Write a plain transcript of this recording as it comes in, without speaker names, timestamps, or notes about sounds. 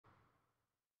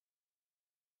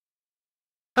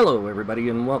Hello everybody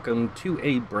and welcome to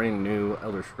a brand new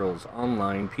Elder Scrolls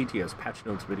Online PTS Patch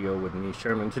Notes video with me,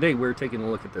 Sherman. Today we're taking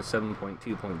a look at the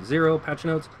 7.2.0 patch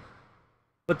notes,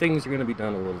 but things are going to be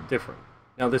done a little different.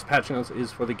 Now this patch notes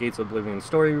is for the Gates of Oblivion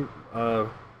story,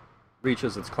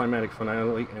 reaches its climatic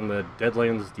finale in the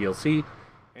Deadlands DLC,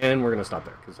 and we're going to stop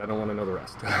there because I don't want to know the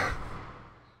rest.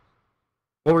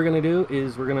 What we're going to do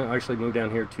is we're going to actually move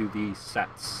down here to the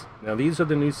sets. Now these are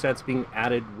the new sets being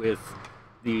added with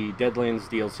the Deadlands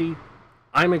DLC.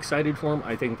 I'm excited for them.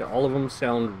 I think that all of them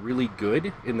sound really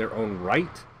good in their own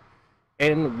right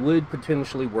and would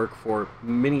potentially work for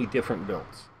many different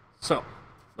builds. So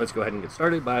let's go ahead and get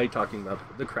started by talking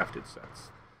about the crafted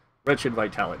sets. Wretched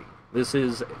Vitality. This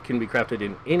can be crafted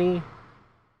in any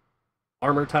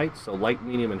armor type, so light,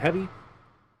 medium, and heavy.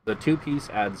 The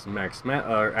 2-piece adds magic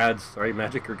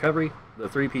recovery. The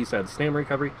 3-piece adds stamina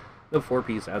recovery. The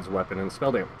 4-piece adds weapon and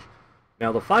spell damage.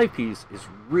 Now the 5-piece is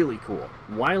really cool.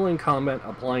 While in combat,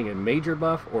 applying a major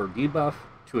buff or debuff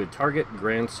to a target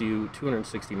grants you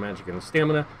 260 magic and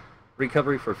stamina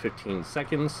recovery for 15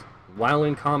 seconds. While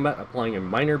in combat, applying a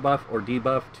minor buff or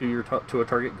debuff to a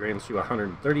target grants you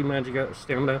 130 magic or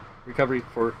stamina recovery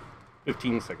for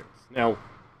 15 seconds. Now,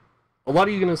 a lot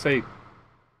of you are going to say,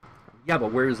 yeah,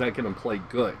 but where is that going to play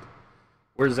good?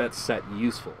 Where is that set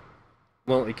useful?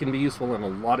 Well, it can be useful in a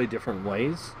lot of different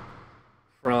ways.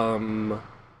 From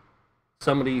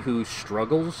somebody who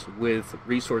struggles with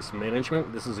resource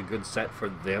management, this is a good set for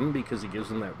them because it gives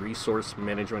them that resource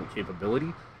management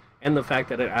capability, and the fact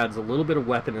that it adds a little bit of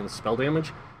weapon and spell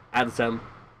damage adds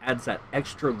that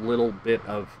extra little bit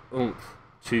of oomph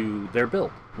to their build,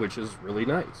 which is really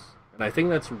nice. And I think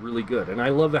that's really good, and I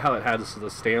love how it has the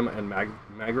stam and mag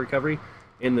recovery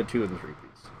in the 2 and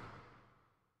 3-piece.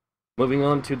 Moving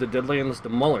on to the Deadlands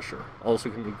Demolisher,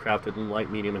 also can be crafted in light,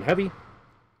 medium, and heavy.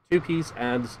 2-piece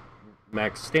adds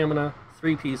max stamina,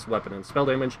 3-piece weapon and spell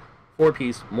damage,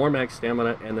 4-piece more max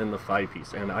stamina, and then the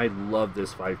 5-piece. And I love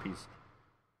this 5-piece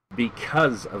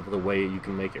because of the way you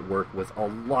can make it work with a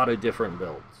lot of different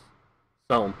builds.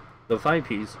 So the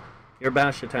 5-piece, your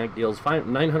bash attack deals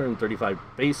 935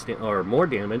 base or more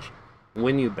damage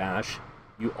when you bash.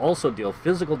 You also deal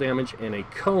physical damage in a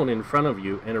cone in front of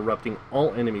you, interrupting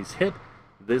all enemies hit.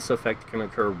 This effect can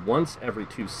occur once every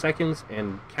 2 seconds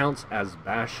and counts as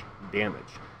bash damage.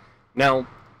 Now,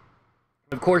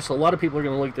 of course, a lot of people are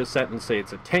going to look at this set and say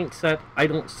it's a tank set. I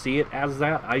don't see it as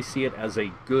that. I see it as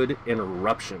a good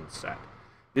interruption set.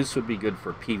 This would be good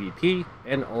for PvP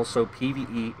and also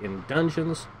PvE in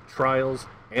dungeons, trials,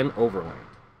 and overland.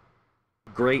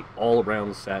 Great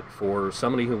all-around set for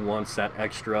somebody who wants that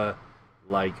extra,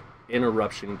 like,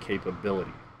 interruption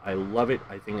capability. I love it.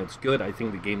 I think it's good. I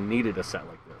think the game needed a set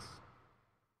like this.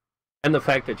 And the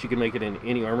fact that you can make it in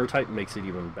any armor type makes it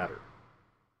even better.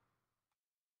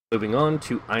 Moving on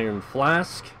to Iron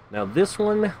Flask. Now this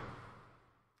one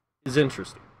is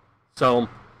interesting. So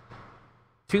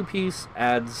 2-piece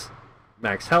adds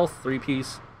max health,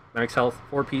 3-piece max health,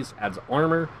 4-piece adds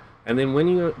armor, and then when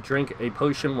you drink a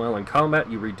potion while in combat,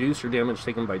 you reduce your damage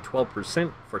taken by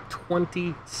 12% for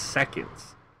 20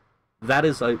 seconds. That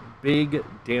is a big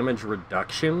damage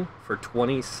reduction for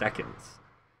 20 seconds.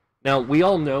 Now, we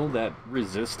all know that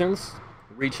resistance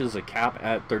reaches a cap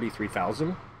at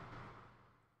 33,000.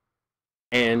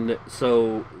 And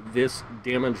so this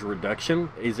damage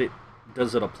reduction,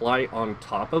 does it apply on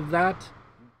top of that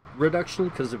reduction?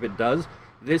 Because if it does,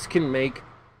 this can make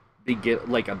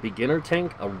like a beginner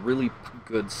tank a really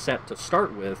good set to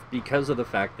start with, because of the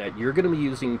fact that you're going to be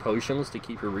using potions to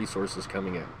keep your resources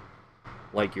coming in.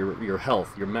 Like your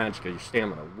health, your magic, your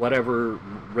stamina, whatever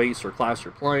race or class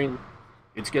you're playing,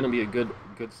 it's going to be a good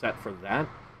set for that.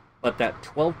 But that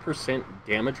 12%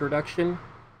 damage reduction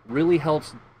really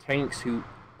helps tanks who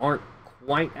aren't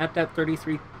quite at that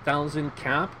 33,000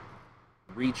 cap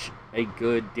reach a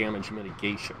good damage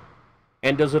mitigation.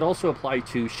 And does it also apply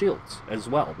to shields as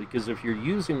well? Because if you're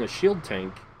using a shield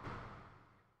tank,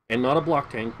 and not a block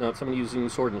tank, not somebody using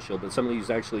sword and shield, but somebody who's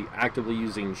actually actively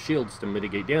using shields to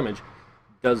mitigate damage,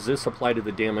 does this apply to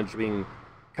the damage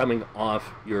coming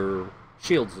off your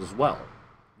shields as well?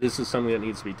 This is something that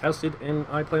needs to be tested, and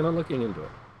I plan on looking into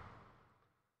it.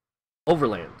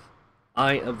 Overland,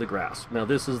 Eye of the Grasp. Now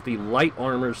this is the light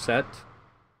armor set.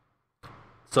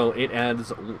 So it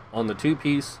adds on the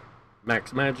 2-piece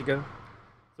max magicka,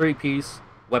 3-piece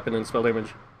weapon and spell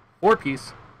damage,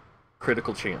 4-piece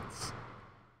critical chance.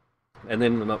 And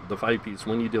then the 5-piece,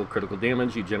 when you deal critical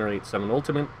damage, you generate 7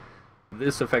 ultimate.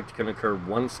 This effect can occur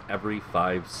once every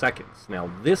 5 seconds.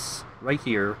 Now this right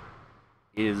here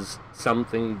is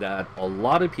something that a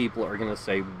lot of people are going to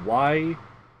say, why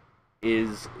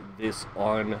is this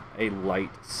on a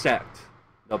light set?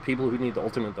 The people who need the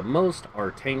ultimate the most are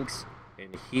tanks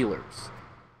and healers.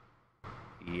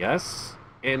 Yes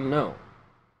and no.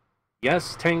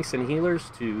 Yes, tanks and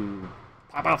healers to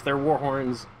pop off their war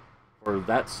horns for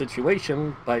that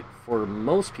situation, but for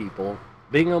most people,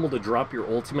 being able to drop your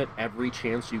ultimate every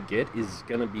chance you get is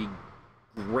going to be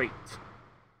great.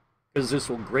 Because this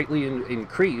will greatly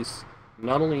increase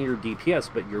not only your DPS,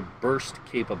 but your burst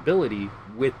capability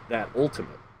with that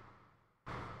ultimate.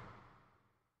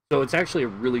 So it's actually a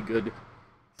really good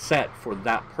set for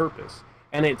that purpose.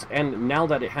 And now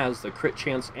that it has the crit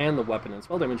chance and the weapon and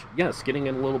spell damage, yes, getting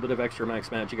in a little bit of extra max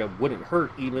magicka wouldn't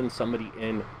hurt even somebody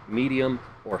in medium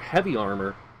or heavy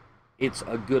armor. It's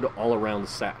a good all-around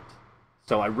set.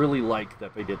 So I really like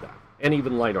that they did that. And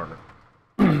even light armor.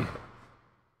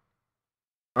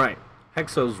 Alright,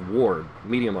 Hexo's Ward,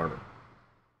 medium armor.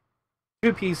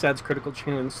 2-piece adds critical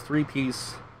chance,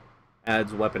 3-piece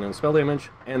adds weapon and spell damage,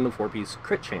 and the 4-piece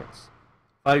crit chance.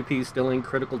 5-piece dealing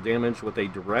critical damage with a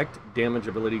direct damage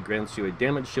ability grants you a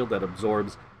damage shield that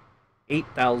absorbs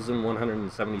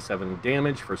 8,177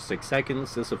 damage for 6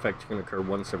 seconds. This effect can occur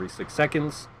once every 6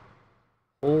 seconds.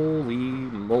 Holy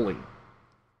moly.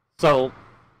 So,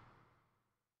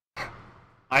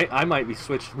 I might be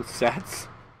switching sets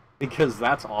because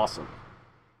that's awesome.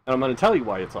 And I'm going to tell you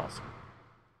why it's awesome.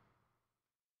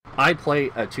 I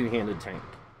play a two-handed tank.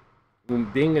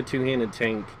 Being a two-handed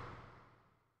tank,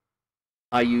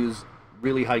 I use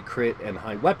really high crit and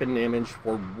high weapon damage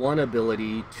for one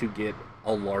ability to get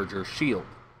a larger shield.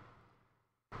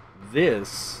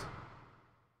 This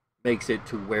makes it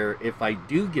to where if I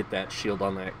do get that shield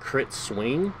on that crit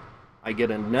swing, I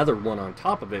get another one on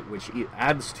top of it, which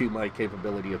adds to my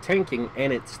capability of tanking,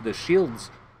 and it's the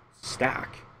shields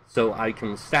stack. So I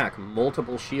can stack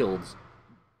multiple shields,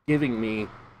 giving me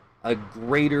a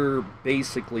greater,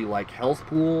 basically like health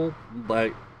pool,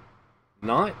 but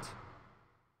not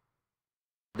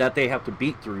that they have to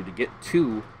beat through to get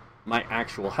to my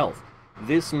actual health.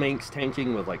 This makes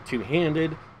tanking with like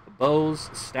two-handed,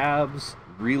 bows, stabs,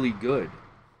 really good.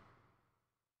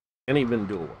 And even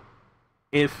dual,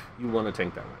 if you want to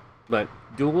tank that way. But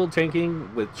dual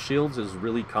tanking with shields is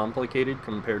really complicated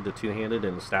compared to two-handed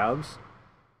and stabs.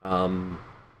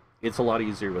 It's a lot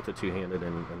easier with the two-handed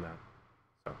and that.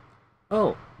 So.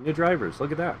 Oh, new drivers,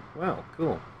 look at that. Wow,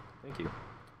 cool. Thank you.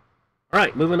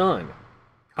 Alright, moving on.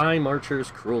 Kai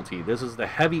Marcher's Cruelty. This is the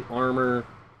heavy armor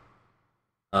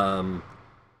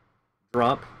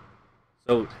drop.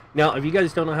 So, now, if you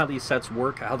guys don't know how these sets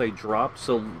work, how they drop,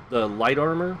 so the light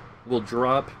armor will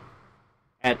drop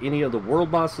at any of the world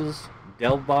bosses,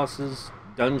 delve bosses,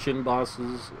 dungeon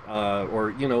bosses,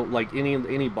 or, you know, like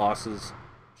any bosses,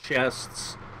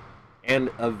 chests, and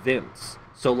events.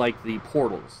 So, like the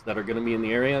portals that are going to be in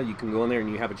the area, you can go in there and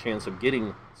you have a chance of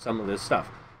getting some of this stuff.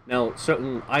 Now,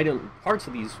 certain parts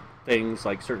of these things,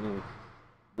 like certain,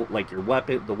 like your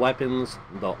weapon, the weapons,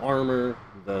 the armor,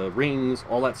 the rings,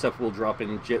 all that stuff will drop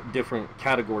in different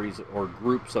categories or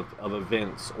groups of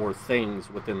events or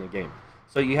things within the game.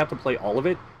 So you have to play all of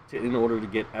it in order to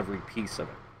get every piece of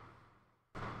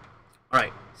it.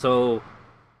 Alright, so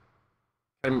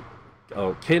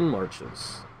Kin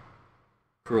Marches.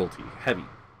 Cruelty. Heavy.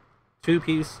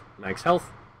 2-piece, max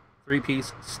health.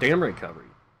 3-piece, stam recovery.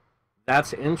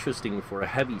 That's interesting for a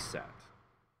heavy set.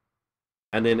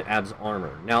 And then adds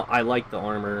armor. Now, I like the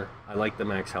armor. I like the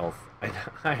max health.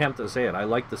 I have to say it. I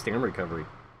like the stam recovery.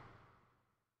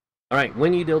 Alright,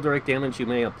 when you deal direct damage,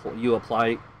 you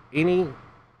apply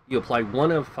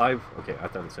one of 5... Okay, I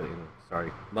thought it said any.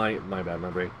 Sorry. My bad,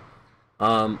 my brain.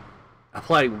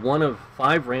 Apply one of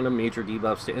 5 random major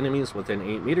debuffs to enemies within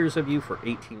 8 meters of you for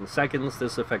 18 seconds.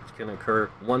 This effect can occur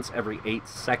once every 8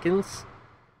 seconds,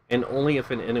 and only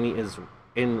if an enemy is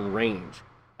in range.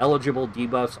 Eligible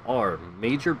debuffs are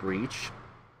Major Breach,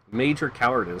 Major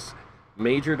Cowardice,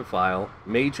 Major Defile,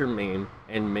 Major Maim,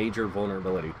 and Major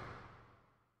Vulnerability.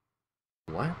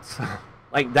 What?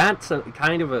 Like, that's a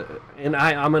kind of a... And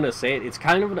I'm going to say it. It's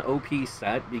kind of an OP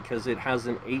set because it has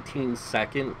an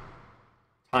 18-second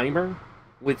timer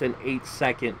with an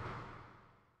 8-second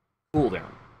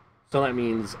cooldown. So that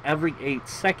means every 8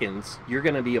 seconds, you're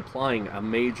going to be applying a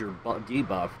major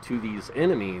debuff to these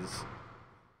enemies.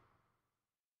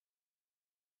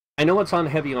 I know it's on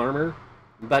heavy armor,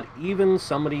 but even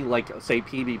somebody like, say,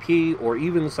 PvP, or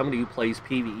even somebody who plays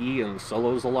PvE and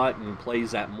solos a lot and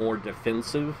plays that more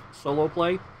defensive solo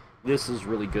play, this is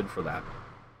really good for that.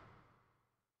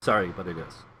 Sorry, but it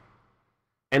is.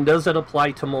 And does it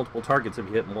apply to multiple targets if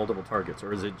you hit multiple targets,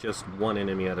 or is it just one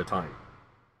enemy at a time?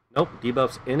 Nope,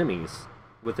 debuffs enemies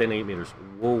within 8 meters.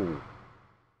 Whoa.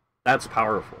 That's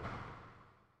powerful.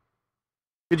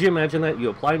 Could you imagine that? You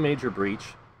apply Major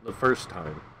Breach, the first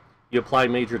time. You apply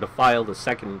Major Defile the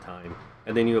second time,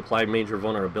 and then you apply Major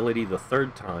Vulnerability the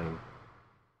third time,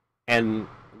 and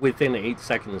within 8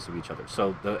 seconds of each other.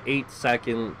 So the 8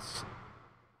 seconds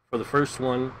for the first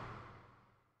one,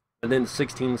 and then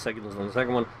 16 seconds on the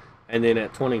second one, and then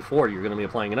at 24 you're going to be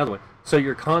applying another one. So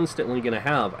you're constantly going to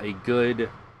have a good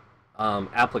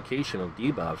application of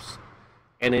debuffs.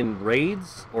 And in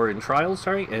raids, or in trials,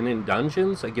 sorry, and in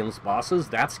dungeons against bosses,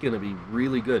 that's going to be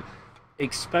really good.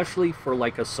 Especially for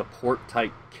like a support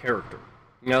type character.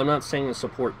 Now, I'm not saying a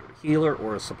support healer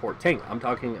or a support tank. I'm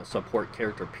talking a support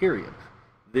character, period.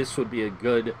 This would be a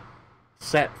good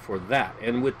set for that.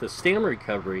 And with the stamina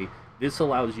recovery, this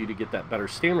allows you to get that better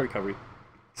stamina recovery,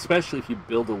 especially if you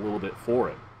build a little bit for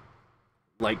it.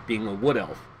 Like being a wood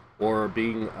elf, or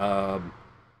being a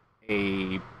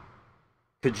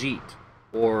Khajiit,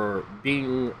 or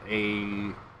being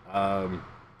a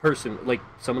person, like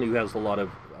someone who has a lot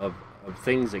of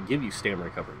things that give you stamina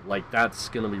recovery. Like, that's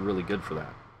going to be really good for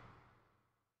that.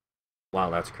 Wow,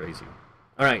 that's crazy.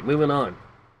 Alright, moving on.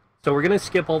 So we're going to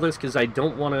skip all this because I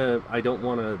don't want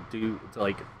to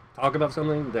talk about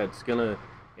something that's going to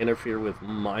interfere with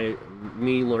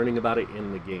me learning about it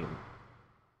in the game.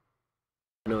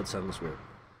 I know it sounds weird.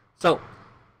 So,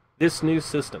 this new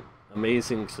system,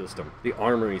 amazing system, the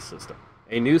Armory system.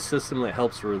 A new system that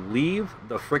helps relieve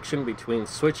the friction between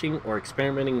switching or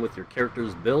experimenting with your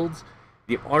character's builds.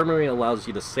 The Armory allows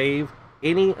you to save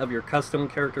any of your custom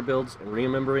character builds and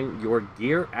remembering your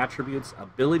gear, attributes,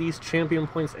 abilities, champion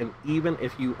points, and even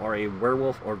if you are a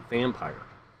werewolf or vampire.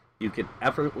 You can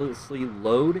effortlessly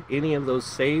load any of those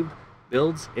saved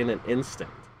builds in an instant.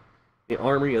 The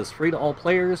Armory is free to all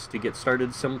players. To get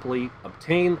started, simply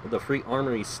obtain the free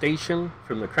Armory Station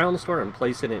from the Crown Store and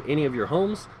place it in any of your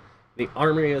homes. The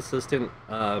Armory Assistant,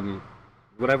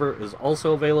 whatever, is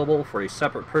also available for a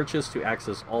separate purchase to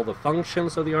access all the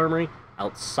functions of the Armory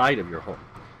outside of your home.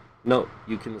 Note,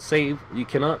 you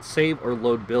cannot save or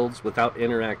load builds without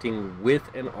interacting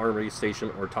with an Armory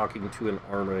Station or talking to an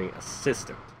Armory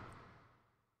Assistant.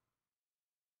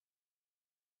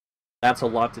 That's a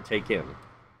lot to take in.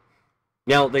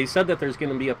 Now, they said that there's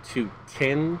going to be up to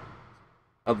 10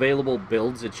 available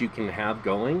builds that you can have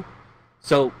going.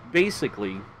 So,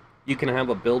 basically, you can have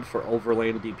a build for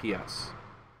overland DPS,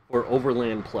 or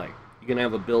overland play. You can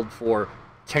have a build for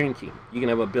tanking. You can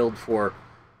have a build for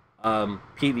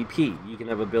PvP. You can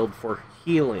have a build for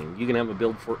healing. You can have a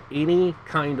build for any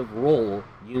kind of role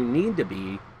you need to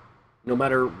be, no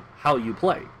matter how you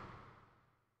play.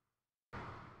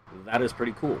 That is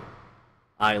pretty cool.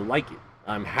 I like it.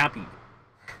 I'm happy.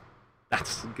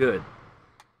 That's good.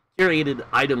 Curated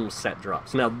item set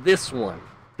drops. Now this one.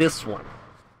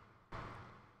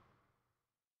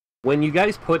 When you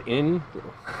guys put in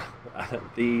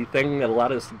the thing that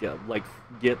allowed us to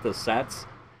get the sets,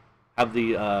 have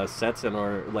the sets in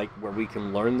our, where we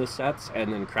can learn the sets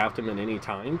and then craft them at any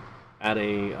time at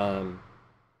a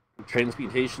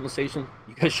transmutation station,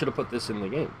 you guys should have put this in the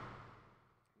game.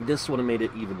 This would have made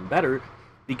it even better,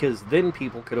 because then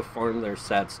people could have farmed their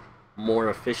sets more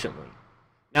efficiently.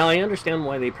 Now, I understand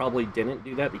why they probably didn't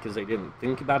do that, because they didn't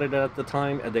think about it at the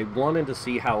time, and they wanted to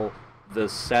see how the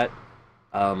set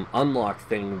unlock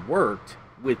thing worked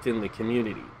within the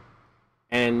community.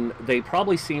 And they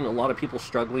probably seen a lot of people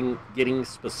struggling getting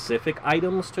specific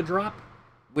items to drop,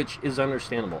 which is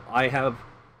understandable. I have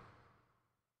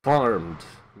farmed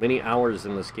many hours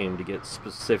in this game to get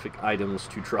specific items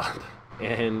to drop,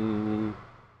 and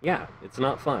yeah, it's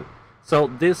not fun. So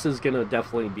this is going to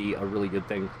definitely be a really good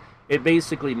thing. It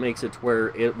basically makes it to where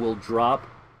it will drop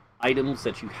items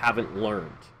that you haven't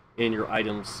learned in your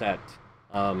item set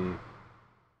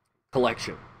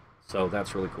collection. So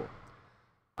that's really cool.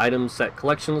 Item set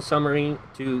collection summary.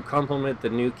 To complement the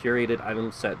new curated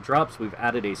item set drops, we've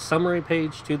added a summary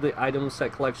page to the item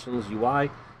set collections UI.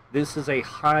 This is a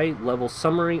high-level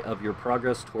summary of your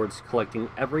progress towards collecting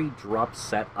every drop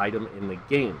set item in the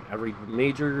game. Every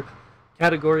major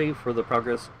category for the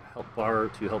progress help bar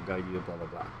to help guide you, blah, blah,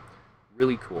 blah.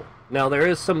 Really cool. Now, there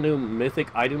is some new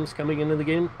mythic items coming into the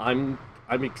game. I'm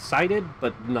excited,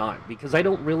 but not, because I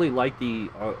don't really like the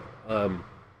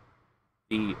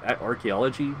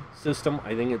archaeology system.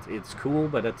 I think it's cool,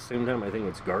 but at the same time, I think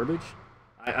it's garbage.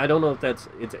 I don't know if that's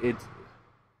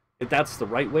the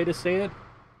right way to say it,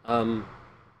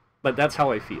 but that's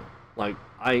how I feel. Like,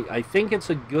 I think it's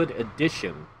a good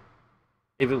addition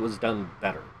if it was done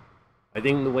better. I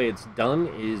think the way it's done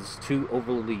is too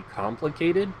overly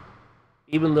complicated,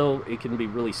 even though it can be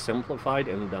really simplified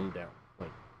and dumbed down.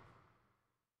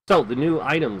 So, the new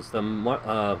items, the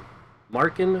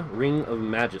Marken Ring of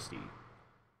Majesty.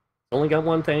 Only got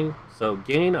one thing, so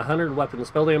gain 100 weapon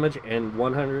spell damage and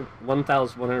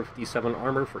 1,157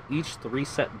 armor for each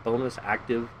 3-set bonus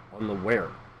active on the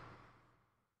wearer.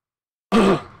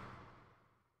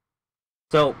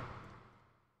 So,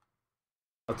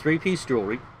 a 3-piece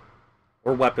jewelry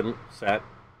or weapon set,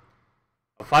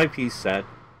 a 5-piece set,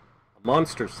 a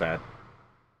monster set,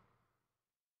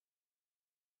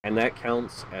 and that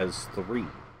counts as 3.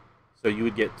 So you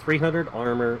would get 300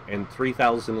 armor and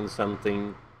 3,000 and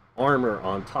something armor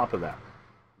on top of that.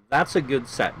 That's a good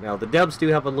set. Now the devs do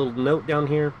have a little note down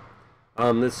here.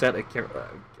 This set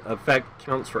effect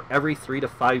counts for every 3 to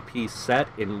 5 piece set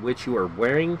in which you are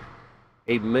wearing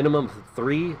a minimum of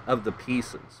 3 of the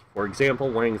pieces. For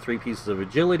example, wearing 3 pieces of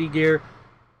agility gear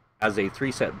as a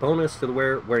 3-set bonus to the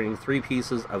wearer, wearing 3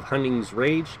 pieces of Hunting's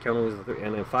Rage, counting as a 3,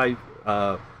 and a 5,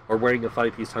 or wearing a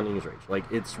 5-piece Hunting's Rage. Like,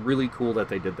 it's really cool that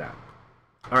they did that.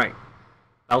 All right,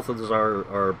 Balthazar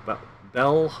or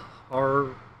Belharza's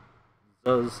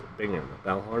Band.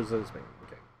 Belharza's Band.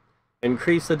 Okay.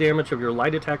 Increase the damage of your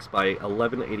light attacks by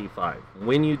 1185.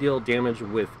 When you deal damage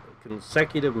with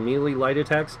consecutive melee light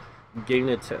attacks, gain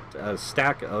a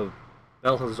stack of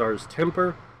Belhazar's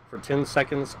Temper for 10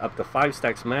 seconds, up to 5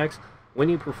 stacks max. When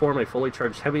you perform a fully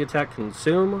charged heavy attack,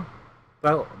 consume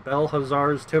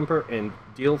Belhazar's Temper and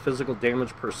deal physical damage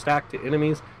per stack to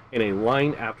enemies in a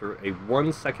line after a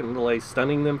 1-second delay,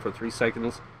 stunning them for 3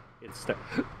 seconds.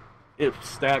 If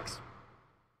stacks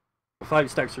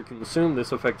 5 stacks are consumed,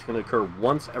 this effect can occur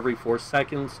once every 4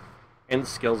 seconds and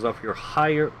scales off the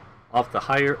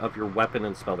higher of your weapon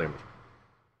and spell damage.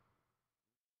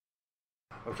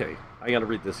 Okay, I gotta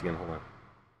read this again, hold on.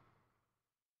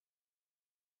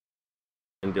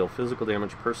 And deal physical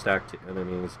damage per stack to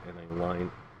enemies in a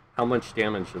line. How much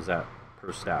damage is that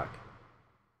per stack?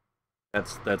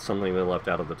 That's something they left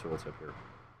out of the tooltip here.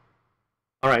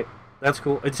 Alright, that's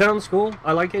cool. It sounds cool.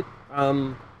 I like it.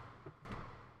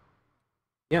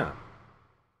 Yeah.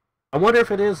 I wonder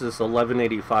if it is this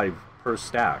 1185 per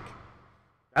stack.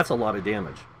 That's a lot of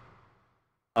damage.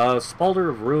 Spalter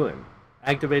of Ruin.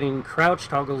 Activating crouch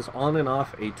toggles on and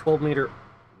off a 12-meter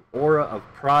aura of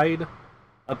pride.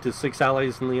 Up to 6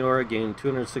 allies in the aura gain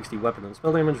 260 weapon and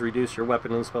spell damage. Reduce your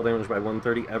weapon and spell damage by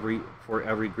 130 for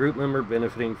every group member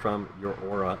benefiting from your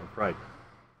aura of pride.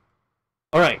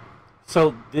 Alright,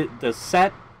 so the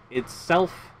set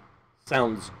itself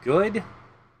sounds good,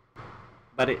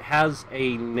 but it has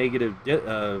a negative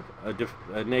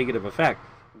negative effect,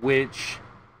 which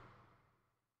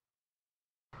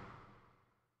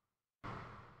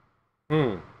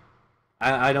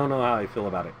I don't know how I feel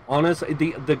about it. Honestly,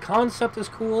 the concept is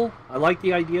cool. I like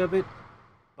the idea of it,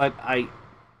 but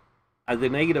the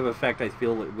negative effect I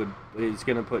feel is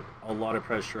going to put a lot of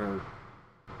pressure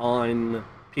on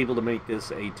people to make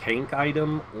this a tank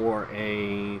item or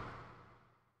a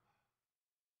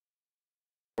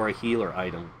healer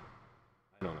item.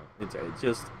 I don't know. It's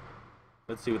just,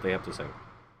 let's see what they have to say.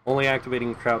 Only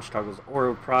activating crouch toggles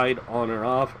Aura of Pride on or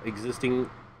off.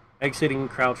 Exiting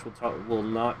crouch will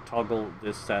not toggle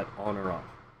this set on or off.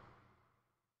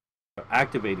 So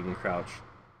activating crouch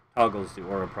toggles the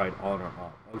Aura of Pride on or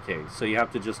off. Okay, so you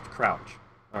have to just crouch.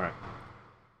 Alright.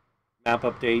 Map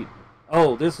update.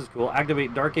 Oh, this is cool.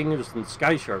 Activate Dark Angers and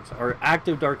Sky Shards. Our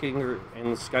active Dark Anger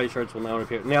and Sky Shards will now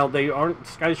appear. Now, they aren't...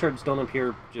 Sky Shards don't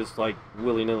appear just like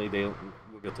willy-nilly. We'll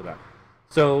get to that.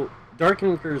 So, Dark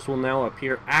Angers will now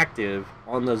appear active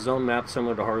on the zone map,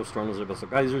 similar to Hearthstone's Abyssal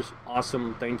Geysers.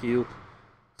 Awesome, thank you.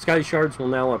 Sky Shards will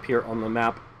now appear on the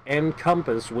map and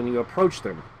compass when you approach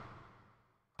them.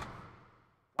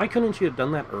 Why couldn't you have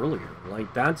done that earlier?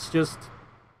 Like, that's just...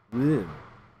 Ugh.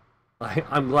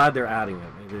 I'm glad they're adding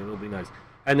it. It'll be nice.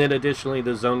 And then additionally,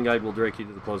 the zone guide will direct you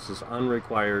to the closest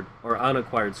unacquired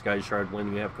Sky Shard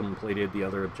when you have completed the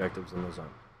other objectives in the zone.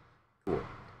 Cool.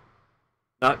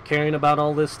 Not caring about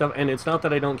all this stuff, and it's not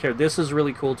that I don't care. This is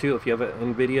really cool too. If you have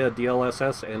NVIDIA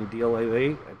DLSS and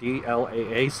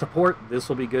DLAA support, this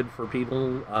will be good for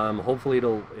people. Hopefully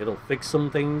it'll fix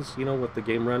some things, you know, with the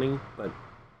game running, but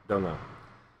don't know.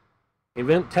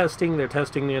 Event testing, they're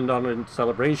testing the Undaunted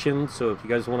Celebration, so if you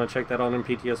guys want to check that out in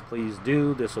PTS, please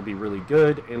do. This will be really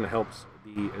good and helps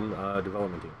the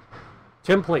development team.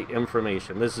 Template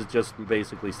information. This is just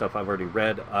basically stuff I've already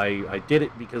read. I did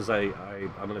it because I'm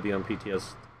going to be on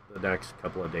PTS the next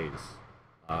couple of days,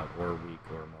 or a week,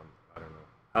 or a month. I don't know.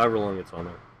 However long it's on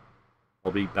there.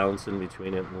 I'll be bouncing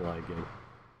between it and the live game.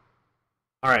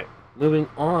 Alright, moving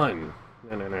on.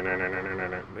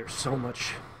 There's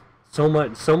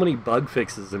so many bug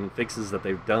fixes and fixes that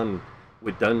they've done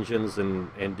with dungeons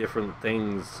and different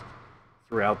things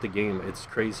throughout the game. It's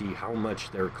crazy how much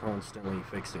they're constantly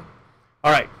fixing.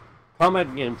 Alright, Combat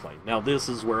gameplay. Now this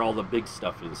is where all the big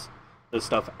stuff is. The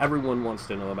stuff everyone wants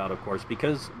to know about, of course,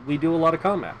 because we do a lot of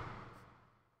combat.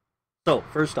 So,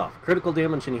 first off, critical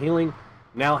damage and healing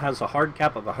now has a hard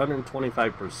cap of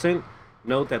 125%.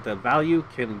 Note that the value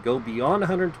can go beyond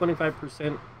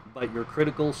 125%, but your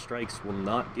critical strikes will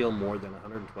not deal more than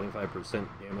 125%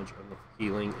 damage and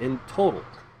healing in total.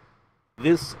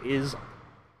 This is...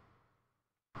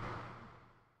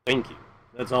 Thank you.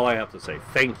 That's all I have to say.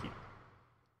 Thank you.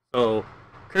 So,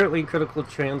 currently critical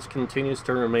chance continues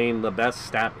to remain the best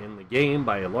stat in the game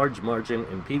by a large margin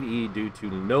in PvE due to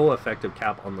no effective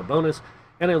cap on the bonus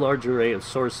and a large array of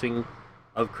sourcing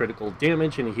of critical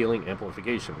damage and healing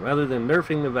amplification, rather than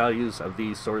nerfing the values of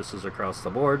these sources across the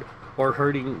board or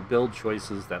hurting build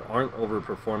choices that aren't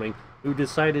overperforming, who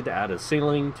decided to add a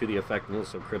ceiling to the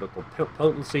effectiveness of critical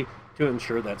potency to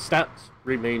ensure that stats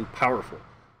remain powerful,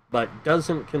 but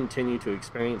doesn't continue to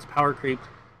experience power creep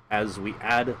as we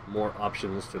add more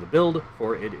options to the build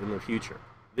for it in the future.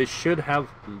 This should have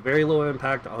very low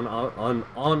impact on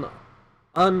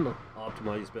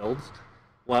unoptimized builds,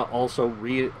 while also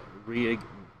reining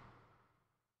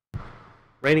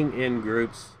in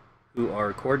groups who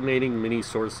are coordinating many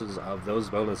sources of those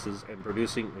bonuses and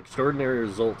producing extraordinary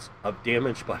results of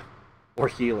damage or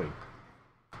healing.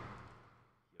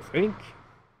 You think?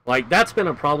 Like, that's been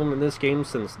a problem in this game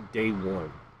since day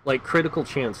one. Like, critical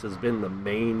chance has been the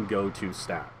main go-to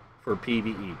stat for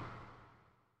PvE.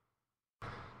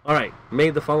 Alright,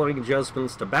 made the following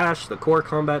adjustments to Bash. The core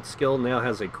combat skill now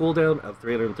has a cooldown of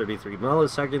 333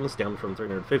 milliseconds, down from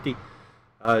 350.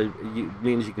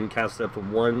 Means you can cast it up to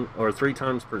 1 or 3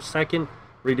 times per second.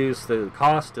 Reduce the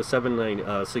cost to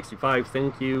 $7.65.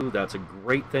 Thank you. That's a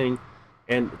great thing.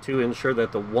 And to ensure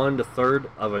that the 1/3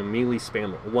 of a melee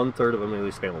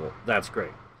spammable. That's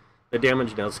great. The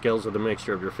damage now scales with a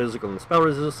mixture of your physical and spell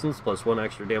resistance, plus 1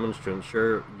 extra damage to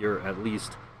ensure you're at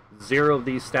least 0 of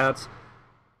these stats.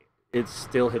 It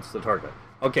still hits the target.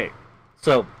 Okay,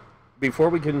 so before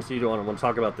we continue on, I want to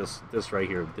talk about this right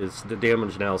here. The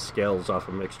damage now scales off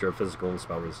a mixture of physical and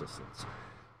spell resistance.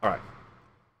 Alright.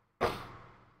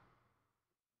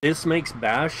 This makes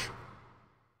Bash,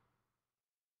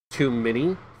 to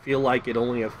many, feel like it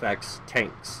only affects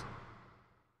tanks.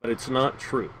 But it's not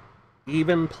true.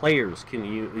 Even players can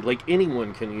use, like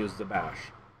anyone can use the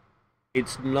Bash.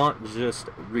 It's not just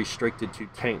restricted to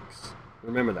tanks.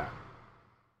 Remember that.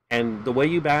 And the way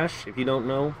you bash, if you don't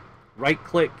know, right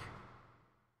click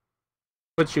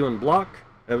puts you in block.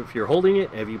 If you're holding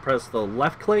it, if you press the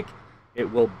left click, it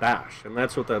will bash. And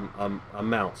that's with a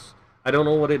mouse. I don't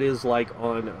know what it is like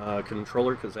on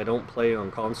controller because I don't play on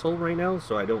console right now,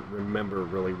 so I don't remember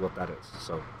really what that is.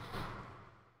 So,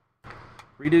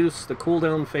 reduce the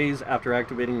cooldown phase after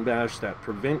activating Bash that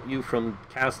prevent you from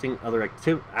casting other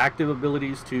active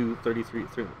abilities to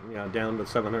down to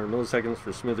 700 milliseconds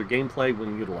for smoother gameplay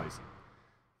when utilizing.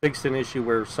 Fixed an issue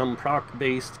where some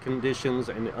proc-based conditions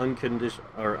and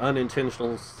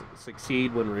unintentional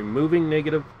succeed when removing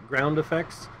negative ground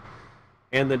effects,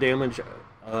 and the damage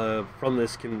from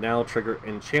this can now trigger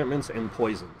enchantments and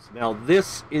poisons. Now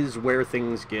this is where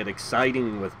things get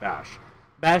exciting with Bash.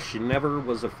 Bash never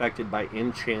was affected by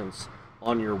enchants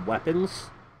on your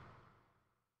weapons,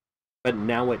 but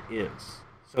now it is.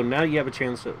 So now you have a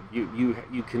chance that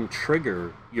you can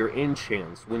trigger your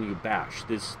enchants when you bash.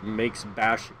 This makes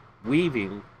Bash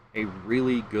weaving a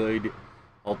really good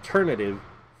alternative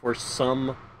for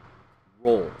some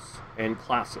roles and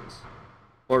classes,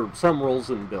 or some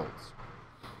roles and builds.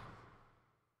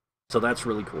 So that's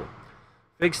really cool.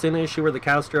 Fixed an issue where the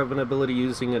caster of an ability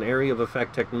using an area of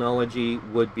effect technology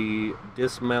would be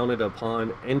dismounted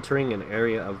upon entering an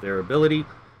area of their ability.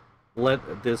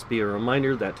 Let this be a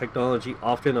reminder that technology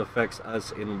often affects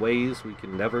us in ways we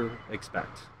can never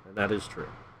expect. And that is true.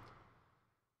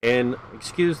 And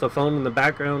excuse the phone in the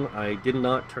background. I did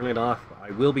not turn it off.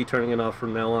 I will be turning it off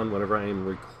from now on whenever I am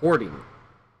recording.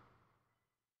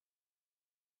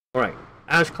 Alright.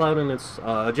 Ash Cloud and its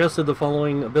adjusted the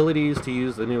following abilities to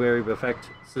use the new area of effect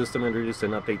system introduced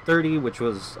in Update 30, which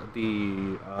was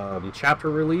the chapter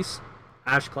release.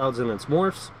 Ash Clouds in its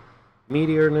morphs,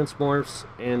 Meteor in its morphs,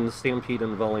 and Stampede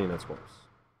and Volley in its morphs.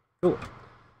 Cool.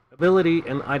 Ability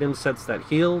and item sets that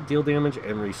heal, deal damage,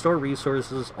 and restore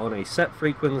resources on a set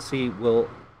frequency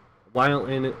while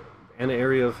in an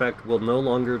area effect will no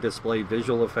longer display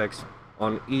visual effects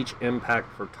on each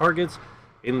impact for targets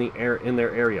in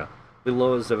their area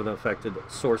below as of affected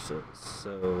sources.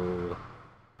 So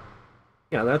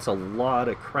yeah, that's a lot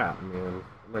of crap, man.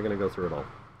 I'm not gonna go through it all.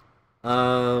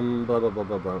 Blah blah blah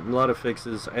blah blah. A lot of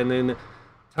fixes, and then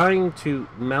trying to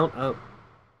mount up.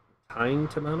 Sorry,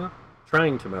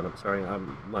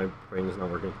 my brain is not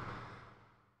working.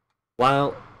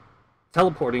 while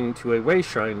teleporting to a way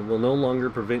shrine will no longer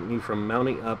prevent you from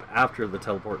mounting up after the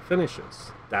teleport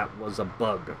finishes. That was a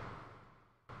bug.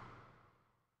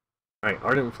 Alright,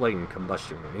 Ardent Flame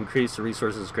Combustion. Increase the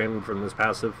resources granted from this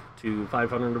passive to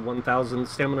 500 to 1000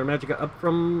 stamina magicka up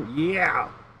from... Yeah!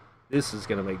 This is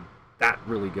going to make that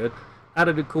really good.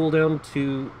 Added a cooldown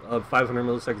to 500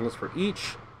 milliseconds for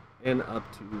each, and up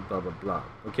to blah blah blah.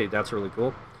 Okay, that's really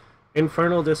cool.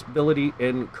 Infernal Disability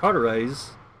and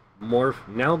Cauterize Morph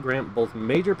now grant both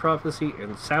Major Prophecy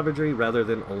and Savagery rather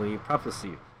than only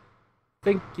Prophecy.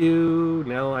 Thank you.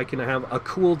 Now I can have a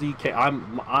cool DK.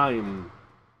 I'm...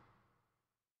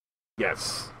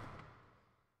 Yes.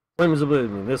 Flames of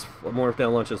Oblivion. This morph now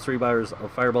launches 3 bars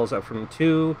of fireballs out from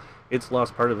 2. It's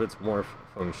lost part of its morph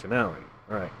functionality.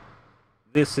 Alright.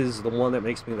 This is the one that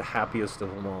makes me the happiest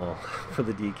of them all for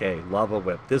the DK. Lava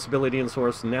Whip. This ability and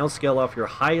source now scale off your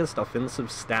highest offensive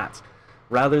stats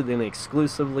rather than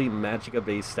exclusively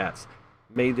magicka-based stats.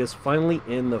 May this finally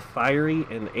end the fiery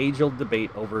and age-old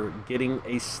debate over getting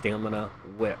a stamina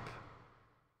whip.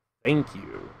 Thank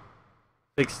you.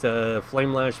 Fixed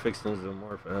Flame Lash, fixed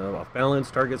off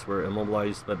balance. Targets were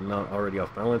immobilized but not already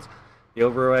off balance. The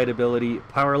override ability,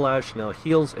 Power Lash, now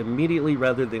heals immediately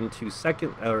rather than 2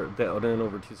 seconds, or then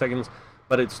over 2 seconds,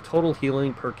 but its total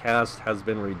healing per cast has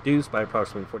been reduced by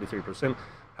approximately 43%.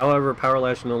 However, Power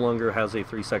Lash no longer has a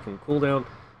 3-second cooldown.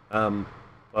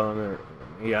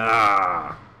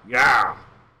 Yeah.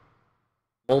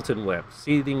 Molten Whip.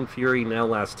 Seething Fury now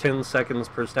lasts 10 seconds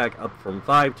per stack, up from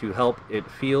 5, to help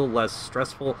it feel less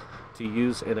stressful to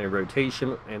use in a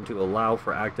rotation and to allow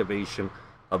for activation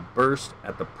of burst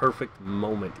at the perfect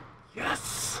moment.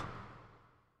 Yes!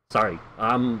 Sorry.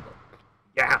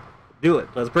 Yeah. Do it.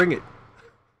 Let's bring it.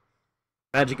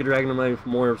 Magicka Dragonite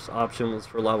morphs options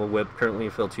for Lava Whip currently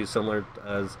feel too similar,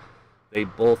 as they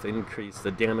both increase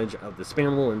the damage of the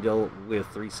spammable and deal with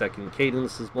 3-second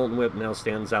cadences. Molten Whip now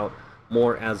stands out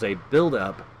more as a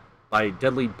build-up by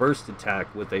deadly burst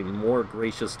attack with a more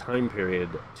gracious time period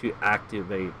to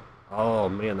activate. Oh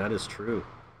man, that is true.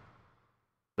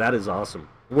 That is awesome.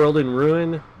 World in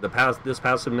Ruin. This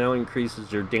passive now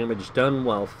increases your damage done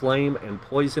while flame and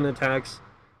poison attacks,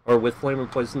 or with flame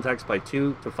and poison attacks, by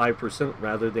 2 to 5%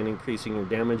 rather than increasing your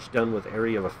damage done with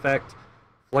area of effect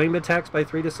flame attacks by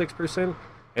 3 to 6%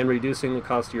 and reducing the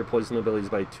cost of your poison abilities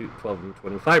by 12 and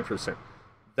 25%.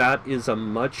 That is a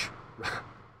much...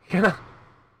 yeah.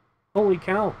 Holy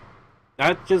cow.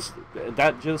 That just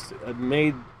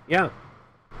made... Yeah.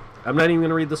 I'm not even going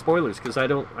to read the spoilers because I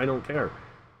don't care.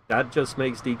 That just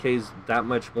makes DKs that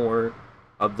much more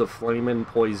of the flame and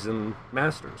poison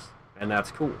masters. And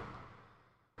that's cool.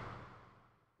 The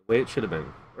way it should have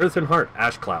been. Earth and Heart,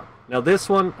 Ash Cloud. Now this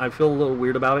one, I feel a little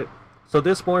weird about it. So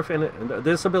this morph and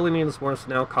this ability in this morph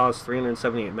now costs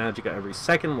 378 magicka every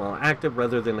second while active,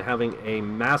 rather than having a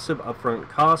massive upfront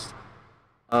cost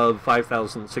of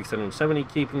 5,670,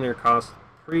 keeping their cost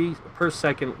per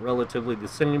second relatively the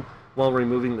same, while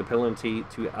removing the penalty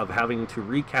of having to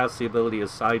recast the ability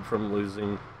aside from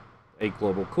losing a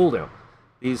global cooldown.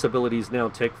 These abilities now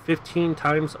take 15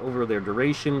 times over their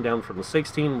duration, down from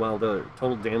 16, while the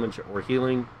total damage or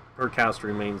healing per cast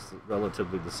remains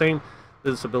relatively the same.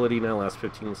 This ability now lasts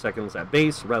 15 seconds at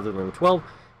base rather than 12,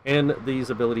 and these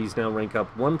abilities now rank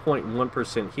up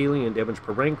 1.1% healing and damage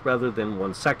per rank rather than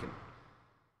 1 second.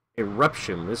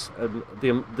 Eruption. This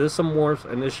amorph's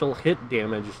initial hit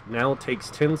damage now takes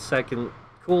 10-second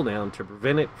cooldown to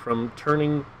prevent it from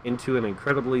turning into an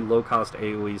incredibly low-cost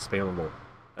AoE spammable.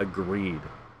 Agreed.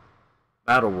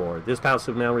 Battle Roar. This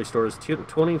passive now restores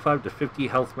 25 to 50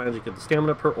 health magic and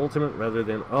stamina per ultimate rather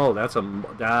than... Oh,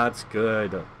 that's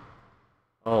good.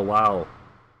 Oh, wow.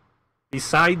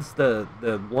 Besides the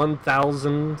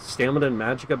 1,000 stamina and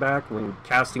magicka back when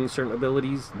casting certain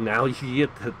abilities, now you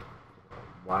get the...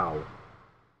 Wow.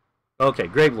 Okay,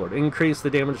 Gravelord. Increase the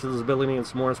damage of this ability and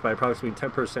S'mores by approximately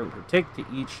 10% per tick to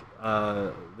each.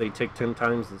 They tick 10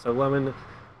 times instead of 11.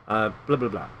 Blah, blah,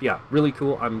 blah. Yeah, really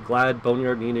cool. I'm glad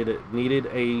Boneyard needed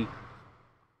a...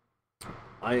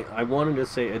 I wanted to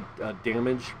say a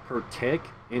damage per tick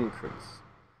increase.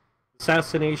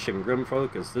 Assassination, Grim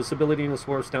Focus. This ability in the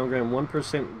S'mores downgrade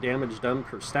 1% damage done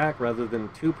per stack rather than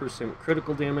 2%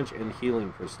 critical damage and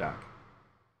healing per stack.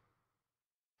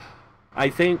 I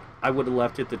think I would have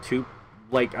left it to 2,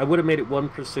 like, I would have made it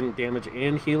 1% damage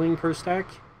and healing per stack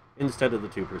instead of the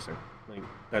 2%. Like,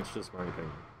 that's just my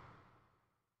opinion.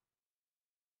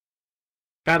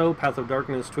 Shadow, Path of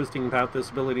Darkness, Twisting Path. This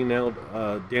ability now,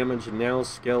 damage now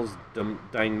scales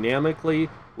dynamically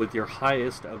with your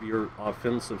highest of your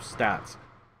offensive stats.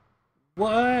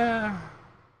 What?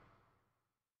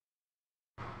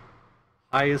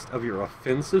 highest of your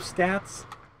offensive stats?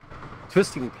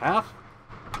 Twisting Path?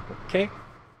 Okay.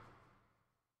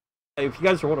 If you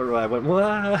guys are wondering why I went,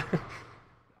 what?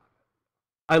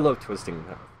 I love Twisting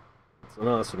Path. It's an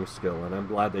awesome skill, and I'm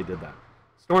glad they did that.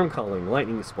 Storm Calling,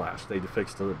 Lightning Splash, they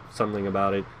fixed something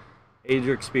about it.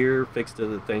 Adric Spear fixed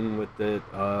the thing with it.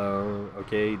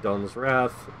 Okay, Dawn's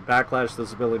Wrath. Backlash,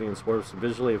 this ability, and Swarf's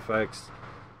visually effects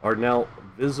are now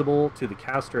visible to the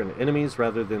caster and enemies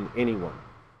rather than anyone.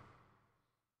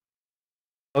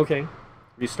 Okay.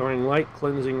 Restoring Light,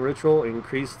 Cleansing Ritual,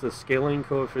 increase the scaling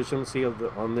coefficient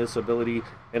on this ability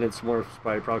and its morphs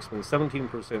by approximately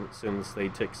 17% since they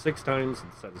tick 6 times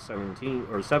instead of 17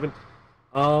 or 7.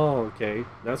 Oh, okay.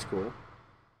 That's cool.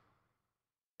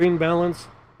 Green Balance,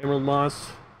 Emerald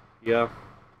Moss, yeah.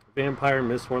 Vampire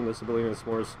Mistform, this ability and its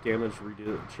morphs damage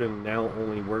reduction now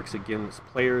only works against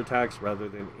player attacks rather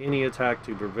than any attack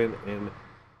to prevent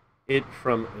it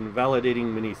from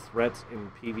invalidating many threats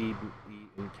in PvE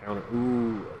encounter.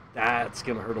 Ooh, that's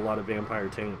gonna hurt a lot of vampire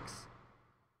tanks.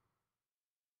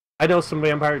 I know some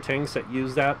vampire tanks that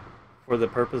use that for the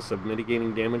purpose of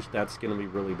mitigating damage. That's gonna be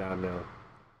really bad now.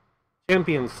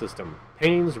 Champion System,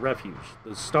 Pain's Refuge.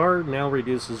 The star now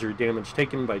reduces your damage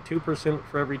taken by 2%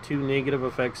 for every 2 negative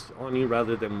effects on you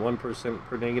rather than 1%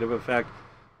 per negative effect,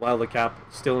 while the cap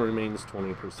still remains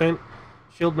 20%.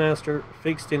 Shieldmaster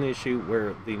fixed an issue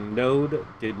where the node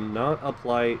did not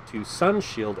apply to Sun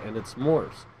Shield and its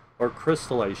morphs, or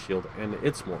Crystallized Shield and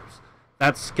its morphs.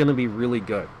 That's going to be really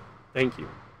good. Thank you.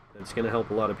 That's going to help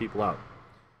a lot of people out.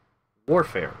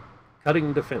 Warfare,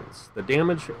 Cutting Defense. The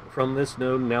damage from this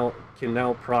node can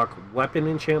now proc weapon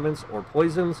enchantments or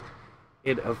poisons.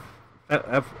 In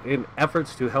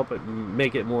efforts to help it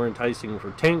make it more enticing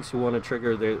for tanks who want to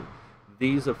trigger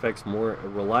these effects more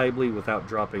reliably without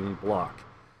dropping block.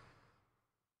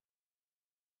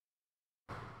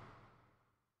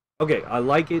 Okay, I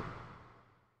like it,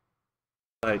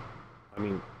 but, I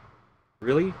mean,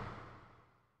 really?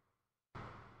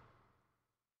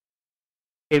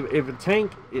 If a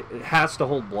tank it has to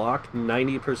hold block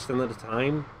 90% of the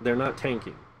time, they're not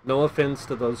tanking. No offense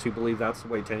to those who believe that's the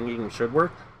way tanking should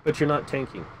work, but you're not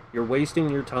tanking. You're wasting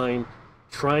your time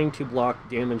trying to block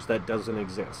damage that doesn't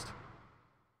exist.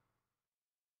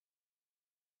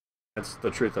 That's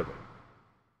the truth of it.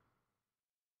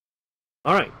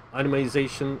 Alright,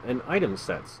 itemization and item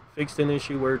sets. Fixed an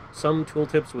issue where some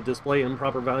tooltips would display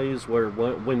improper values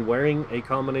when wearing a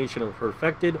combination of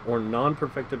perfected or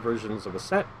non-perfected versions of a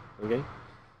set. Okay.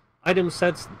 Item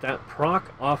sets that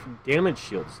proc off damage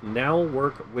shields now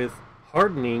work with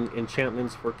hardening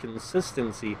enchantments for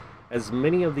consistency, as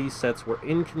many of these sets were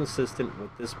inconsistent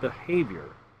with this behavior.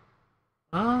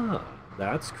 Ah,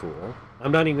 that's cool.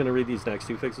 I'm not even going to read these next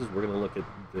 2 fixes. We're going to look at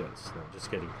this. No, just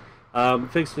kidding.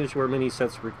 Fixed issue where many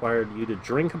sets required you to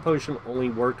drink a potion only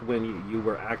worked when you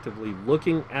were actively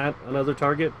looking at another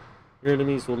target. Your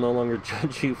enemies will no longer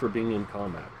judge you for being in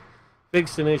combat.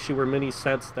 Fixed an issue where many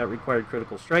sets that required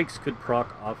critical strikes could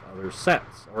proc off other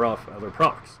sets, or off other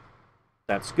procs.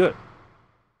 That's good.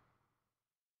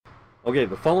 Okay,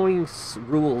 the following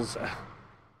rules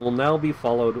will now be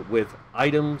followed with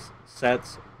items,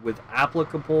 sets, with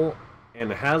applicable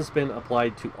and has been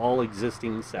applied to all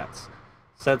existing sets.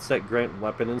 Sets that grant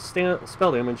weapon and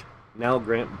spell damage now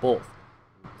grant both.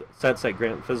 Sets that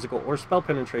grant physical or spell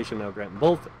penetration now grant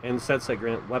both, and sets that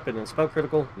grant weapon and spell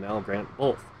critical now grant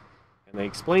both. And they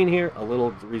explain here a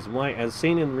little reason why. As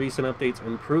seen in recent updates,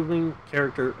 improving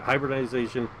character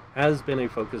hybridization has been a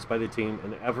focus by the team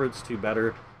in efforts to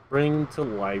better bring to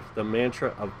life the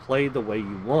mantra of play the way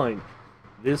you want.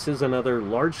 This is another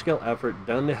large-scale effort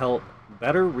done to help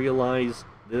better realize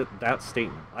that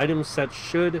statement. Item sets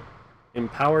should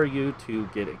empower you to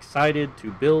get excited,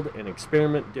 to build and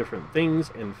experiment different things,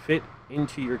 and fit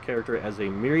into your character as a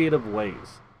myriad of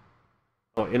ways.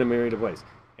 Oh, in a myriad of ways.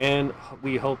 And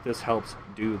we hope this helps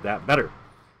do that better.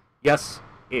 Yes,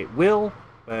 it will,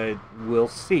 but we'll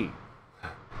see.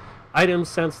 Item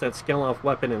sets that scale off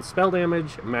weapon and spell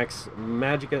damage, max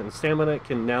magicka and stamina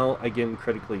can now again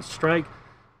critically strike.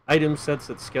 Item sets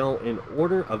that scale in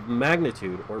order of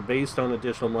magnitude or based on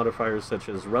additional modifiers such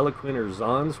as Reliquin or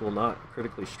Zons will not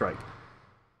critically strike.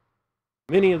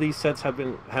 Many of these sets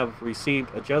have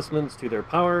received adjustments to their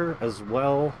power as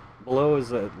well. Below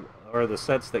are the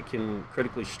sets that can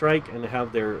critically strike and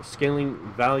have their scaling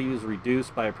values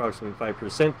reduced by approximately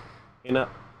 5%. If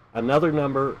another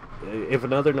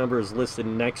number is listed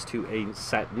next to a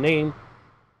set name,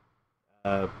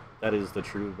 that is the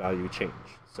true value change.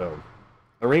 So,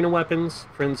 arena weapons,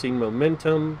 Frenzy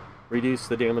Momentum, reduce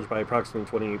the damage by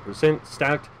approximately 28%.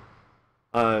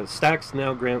 Stacks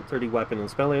now grant 30 weapon and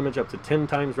spell damage up to 10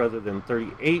 times rather than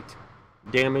 38.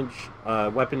 damage,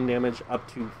 weapon damage up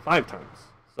to 5 times.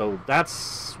 So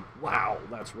that's, wow,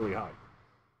 that's really high.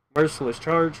 Merciless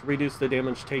Charge, reduce the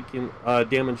damage taken,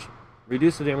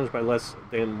 reduce the damage by less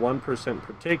than 1%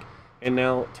 per tick, and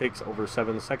now takes over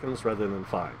 7 seconds rather than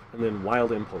 5. And then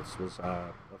Wild Impulse was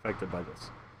affected by this.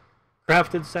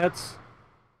 Crafted sets,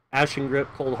 Ashen Grip,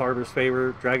 Cold Harbor's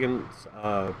Favor, Dragon's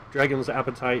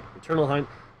Appetite, Eternal Hind,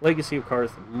 Legacy of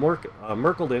Karth,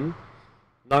 Merkledin,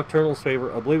 Nocturnal's Favor,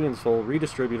 Oblivion's Soul,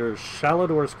 Redistributor,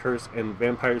 Shalador's Curse, and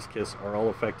Vampire's Kiss are all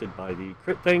affected by the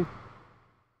crit thing.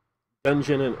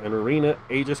 Dungeon and Arena,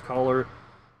 Aegis Caller,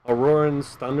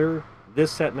 Auroran's Thunder.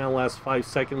 This set now lasts 5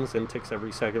 seconds and ticks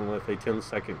every second with a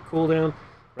 10-second cooldown,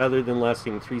 rather than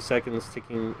lasting 3 seconds,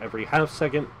 ticking every half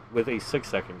second with a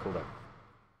 6-second cooldown.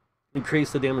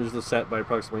 Increase the damage of the set by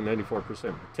approximately 94%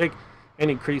 per tick, and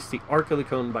increase the Arc of the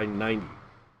Cone by 90.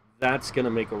 That's going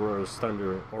to make Auroran's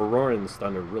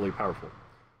Thunder really powerful.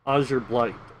 Azure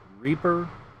Blight, Reaper,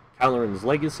 Caloran's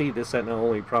Legacy. This set now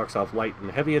only procs off light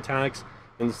and heavy attacks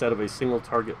instead of a single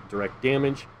target direct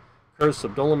damage. Curse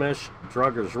of Dolamesh,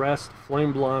 Draugr's Rest,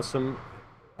 Flame Blossom,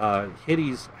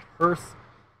 Hitty's Hearth,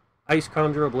 Ice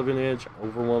Conjure, Oblivion Edge,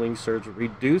 Overwhelming Surge,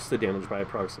 reduce the damage by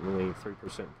approximately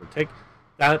 3% per tick.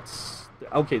 That's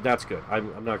okay, that's good.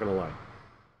 I'm not going to lie.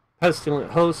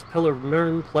 Pestilent Host, Pillar of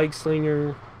Nirn, Plague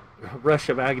Slinger, Rush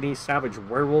of Agony, Savage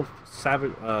Werewolf,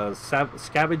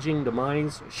 Scavenging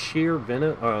Demise, Sheer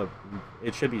Venom,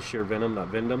 it should be Sheer Venom,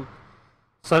 not Vendom.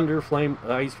 Sunder, Flame,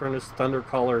 Ice Furnace, Thunder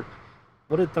Caller.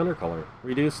 What did Thunder Caller?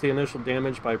 Reduce the initial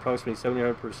damage by approximately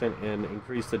 75% and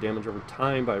increase the damage over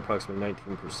time by approximately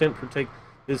 19% per tick.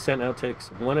 This set now takes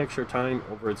 1 extra time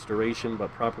over its duration,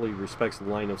 but properly respects the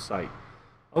line of sight.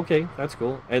 Okay, that's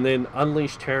cool. And then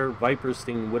Unleash Terror, Viper's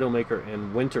Sting, Widowmaker,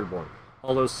 and Winterborn.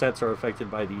 All those sets are affected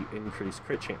by the increased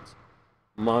crit chance.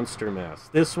 Monster Mass.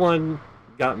 This one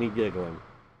got me giggling.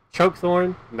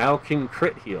 Chokethorn now can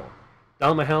crit heal.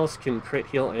 Dalmahouse can crit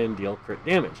heal and deal crit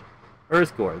damage.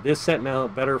 Earthgore. This set now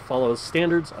better follows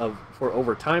standards for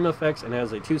overtime effects and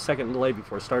has a 2-second delay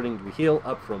before starting to heal,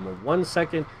 up from 1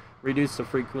 second. Reduce the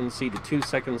frequency to 2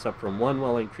 seconds, up from 1,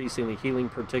 while increasing the healing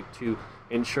per tick to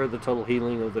ensure the total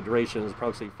healing of the duration is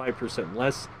approximately 5%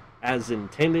 less as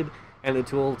intended. And the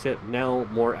tooltip now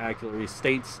more accurately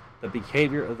states the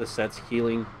behavior of the set's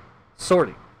healing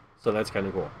sorting. So that's kind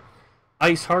of cool.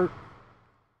 Iceheart.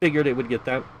 Figured it would get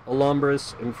that.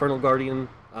 Alhambris, Infernal Guardian,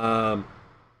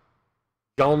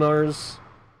 Jalnar's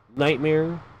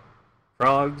Nightmare,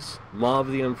 Frogs, Maw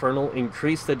the Infernal.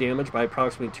 Increase the damage by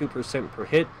approximately 2% per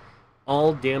hit.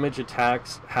 All damage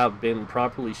attacks have been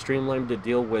properly streamlined to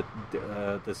deal with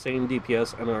the same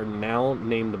DPS and are now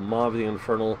named Maw the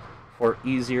Infernal for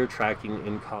easier tracking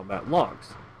in combat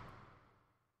logs.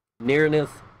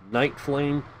 Nirnith, Night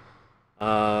Flame,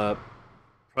 Prior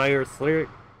Thlyric,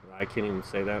 I can't even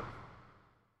say that.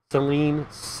 Selene,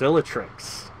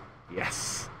 Silatrix.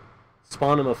 Yes.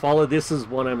 Spawn of Mephala. This is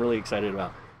one I'm really excited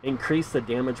about. Increase the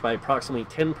damage by approximately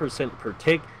 10% per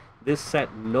tick. This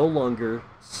set no longer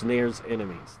snares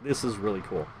enemies. This is really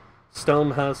cool.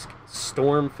 Stonehusk,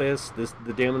 Storm Fist.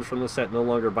 The damage from the set no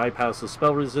longer bypasses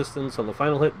spell resistance on the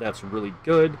final hit. That's really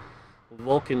good.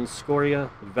 Vulcan Scoria,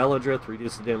 Veladrith,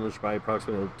 reduce the damage by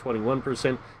approximately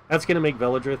 21%. That's going to make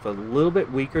Veladrith a little bit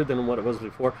weaker than what it was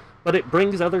before, but it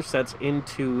brings other sets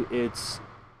into its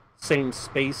same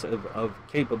space of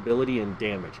capability and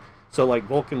damage. So like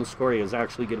Vulcan Scoria is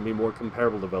actually going to be more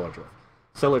comparable to Veladrith.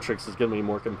 Silatrix is going to be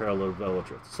more comparable to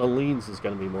Veladrith. Selene's is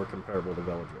going to be more comparable to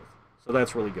Veladrith. So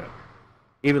that's really good.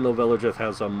 Even though Veladrith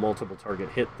has a multiple target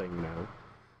hit thing now.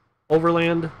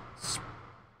 Overland,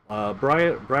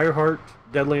 Briarheart,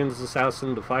 Deadlands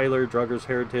Assassin, Defiler, Draugr's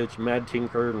Heritage, Mad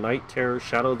Tinker, Night Terror,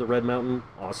 Shadow of the Red Mountain,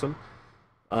 awesome.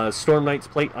 Storm Knight's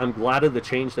Plate, I'm glad of the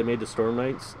change they made to Storm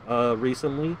Knights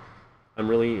recently. I'm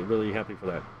really happy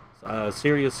for that.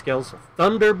 Serious Scales,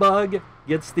 Thunderbug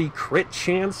gets the crit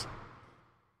chance.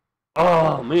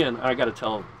 Oh man, I gotta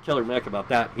tell Killer Mech about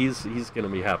that. He's gonna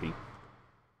be happy.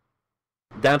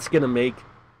 That's gonna make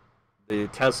the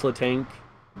Tesla tank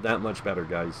that much better,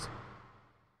 guys.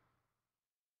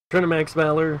 Trinamax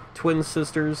Valor, Twin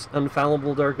Sisters,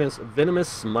 Unfallible Darkness, Venomous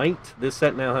Smite. This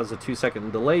set now has a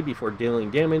 2-second delay before dealing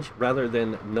damage, rather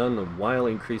than none while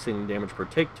increasing damage per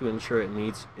tick to ensure it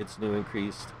meets its new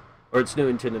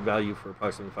intended value for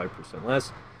approximately 5%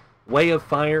 less. Way of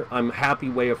Fire, I'm happy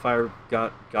Way of Fire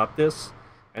got this.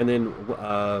 And then,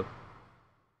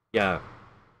 yeah,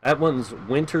 that one's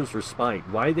Winter's Respite.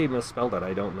 Why they misspell that,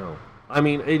 I don't know. I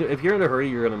mean, if you're in a hurry,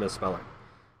 you're going to misspell it.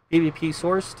 PvP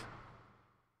Sourced,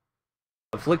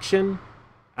 Affliction,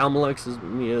 Almalex's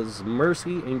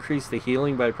Mercy, increase the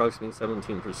healing by approximately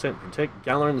 17%. Protect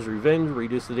Galen's Revenge,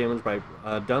 reduce the damage by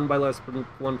done by less than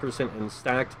 1%, and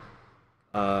stack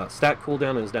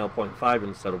cooldown is now 0.5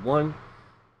 instead of 1.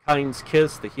 Kind's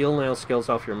Kiss, the heal now scales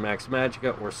off your max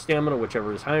magicka or stamina,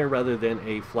 whichever is higher, rather than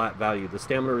a flat value. The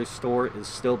stamina restore is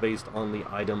still based on the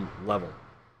item level.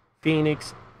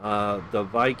 Phoenix, the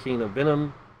Viking of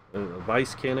Venom,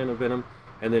 Vice Cannon of Venom,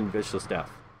 and then Vicious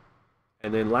Death.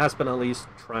 And then last but not least,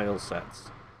 Trial Sets.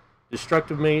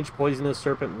 Destructive Mage, Poisonous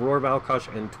Serpent, Roar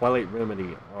Valkosh, and Twilight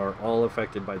Remedy are all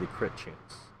affected by the crit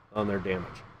chance on their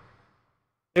damage.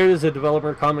 There is a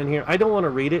developer comment here. I don't want to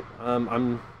read it.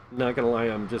 I'm not going to lie,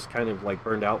 I'm just kind of like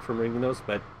burned out from reading those,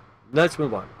 but let's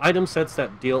move on. Item sets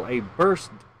that deal a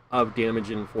burst of damage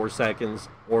in 4 seconds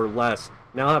or less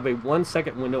now have a 1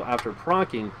 second window after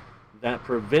proccing that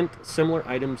prevent similar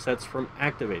item sets from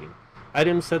activating.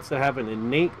 Item sets that have an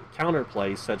innate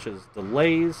counterplay, such as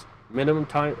delays, minimum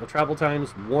travel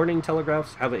times, warning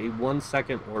telegraphs, have a 1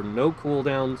 second or no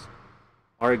cooldowns,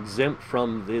 are exempt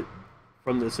from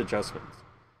this adjustment.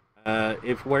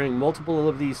 If wearing multiple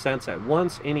of these sets at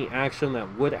once, any action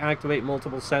that would activate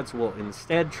multiple sets will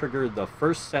instead trigger the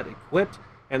first set equipped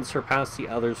and suppress the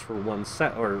others for 1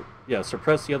 second.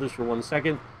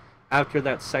 After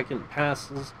that second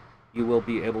passes, you will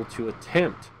be able to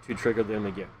attempt to trigger them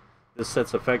again. The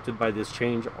sets affected by this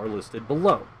change are listed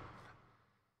below.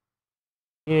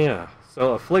 Yeah,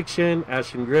 so Affliction,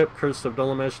 Ashen Grip, Curse of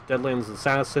Dolomesh, Deadlands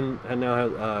Assassin, and now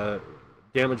has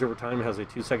damage over time, has a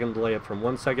 2 second delay up from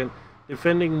 1 second.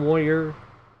 Defending Warrior,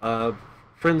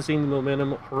 Frenzying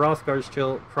Momentum, Hrothgar's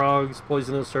Chill, Krogs,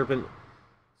 Poisonous Serpent,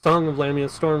 Song of Lamia,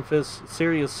 Stormfist,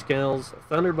 Serious Scales,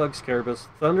 Thunderbug Scarabus,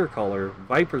 Thundercaller,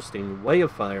 Viper Sting, Way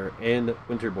of Fire, and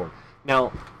Winterborn.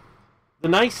 Now, the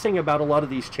nice thing about a lot of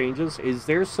these changes is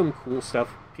there's some cool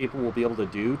stuff people will be able to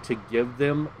do to give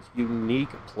them unique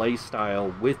play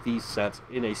style with these sets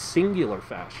in a singular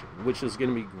fashion, which is going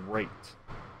to be great.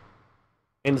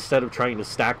 Instead of trying to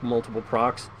stack multiple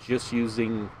procs, just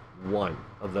using one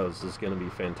of those is going to be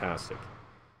fantastic.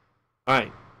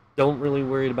 Alright, don't really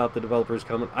worry about the developers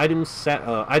comment. Item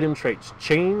traits.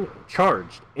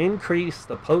 Charged. Increase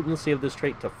the potency of this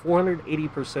trait to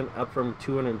 480% up from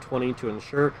 220 to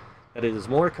ensure that it is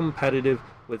more competitive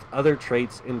with other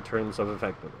traits in terms of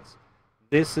effectiveness.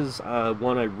 This is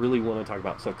one I really want to talk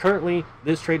about. So currently,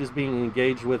 this trait is being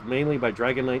engaged with mainly by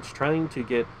Dragon Knights trying to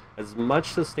get as much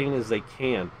sustain as they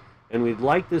can, and we'd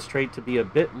like this trait to be a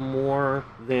bit more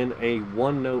than a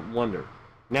one-note wonder.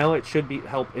 Now it should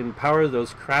help empower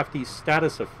those crafty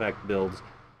status effect builds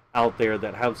out there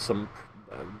that have some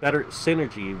better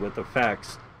synergy with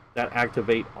effects that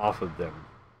activate off of them.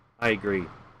 I agree.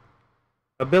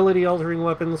 Ability altering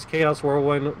weapons, Chaos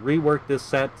Whirlwind, rework this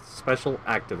set, special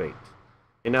activate.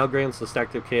 It now grants the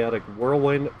stacked Chaotic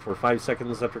Whirlwind for 5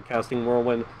 seconds after casting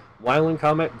Whirlwind. While in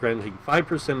combat, granting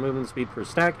 5% movement speed per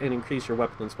stack, and increase your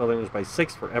weapon and spell damage by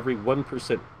 6 for every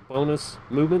 1% bonus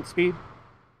movement speed.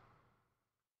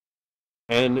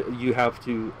 And you have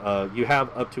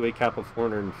up to a cap of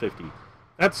 450.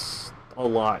 That's a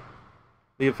lot.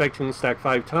 The effect can stack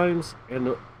 5 times,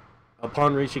 and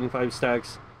upon reaching 5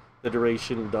 stacks, the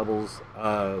duration doubles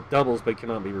but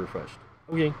cannot be refreshed.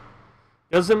 Okay.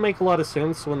 Doesn't make a lot of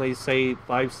sense when they say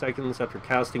 5 seconds after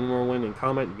casting Whirlwind in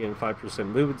combat, you gain 5%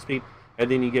 movement speed,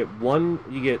 and then you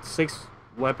get 6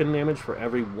 weapon damage for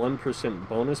every 1%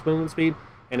 bonus movement speed,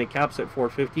 and it caps at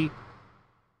 450,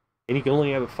 and you can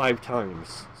only have it 5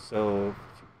 times. So,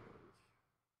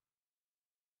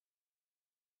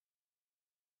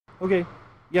 okay,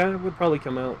 yeah, it would probably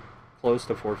come out close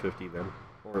to 450 then,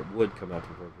 or it would come out to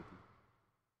 450.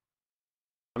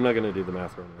 I'm not going to do the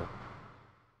math right now.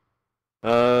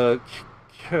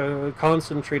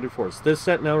 Concentrated Force. This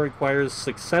set now requires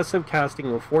successive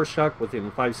casting of Force Shock within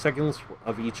 5 seconds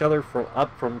of each other,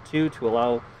 up from 2 to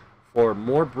allow for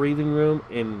more breathing room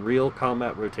in real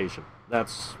combat rotation.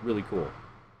 That's really cool.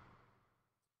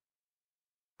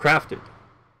 Crafted.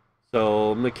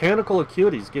 So, Mechanical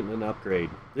Acuity is getting an upgrade.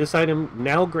 This item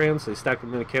now grants a stack of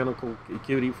Mechanical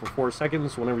Acuity for 4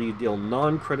 seconds whenever you deal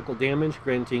non-critical damage,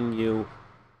 granting you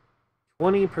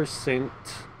 20%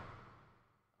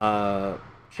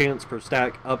 chance per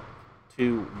stack up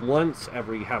to once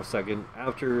every half second.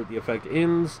 After the effect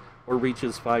ends or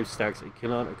reaches 5 stacks, it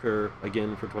cannot occur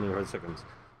again for 25 seconds.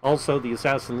 Also, the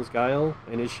Assassin's Guile,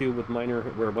 an issue with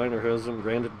where minor heroism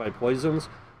granted by poisons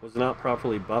was not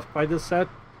properly buffed by this set.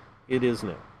 It is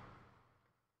now.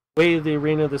 Way of the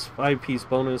Arena, this 5-piece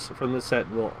bonus from this set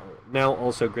will now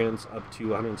also grants up to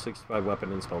 165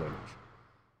 weapon and spell damage.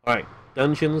 Alright,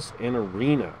 Dungeons and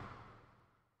Arena.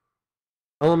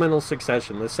 Elemental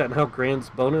Succession. This set now grants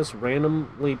bonus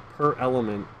randomly per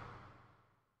element.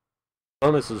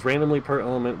 Bonuses randomly per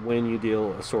element when you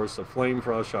deal a source of flame,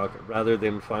 frost, shock, rather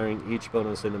than firing each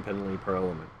bonus independently per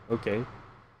element. Okay.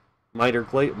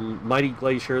 Mighty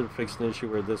Glacier fixed an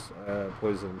issue where this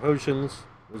poison potions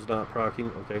was not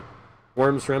proccing. Okay.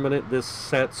 Worm's Remnant. This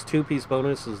set's 2-piece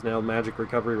bonus is now magic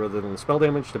recovery rather than spell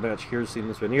damage to match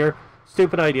Hircine's Veneer.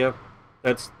 Stupid idea.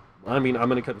 I'm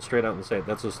going to cut it straight out and say it.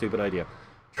 That's a stupid idea.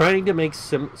 Trying to make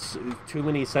too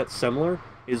many sets similar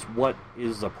is what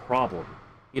is a problem.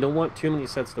 You don't want too many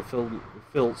sets to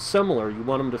feel similar. You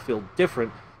want them to feel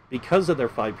different because of their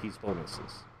 5-piece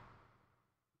bonuses.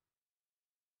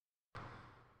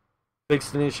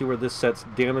 Fixed an issue where this set's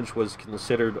damage was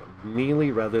considered melee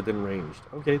rather than ranged.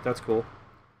 Okay, that's cool.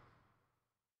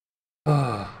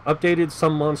 Updated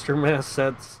some monster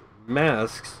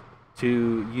masks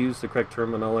to use the correct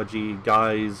terminology,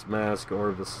 guise, mask,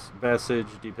 or visage,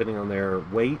 depending on their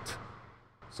weight.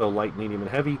 So light, medium,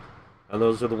 and heavy. And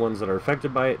those are the ones that are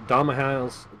affected by it.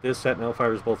 Domahals, this set now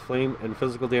fires both flame and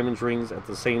physical damage rings at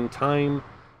the same time,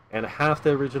 and half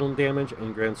the original damage,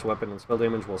 and grants weapon and spell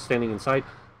damage while standing inside.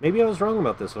 Maybe I was wrong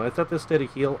about this one. I thought this did a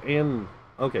heal and...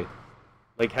 okay.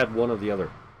 Like, had one of the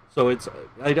other. So it's...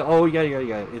 oh, yeah.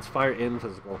 It's fire and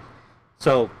physical.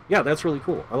 So, yeah, that's really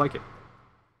cool. I like it.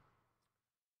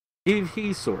 PvP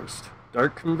sourced.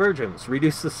 Dark Convergence.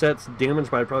 Reduce the set's damage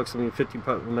by approximately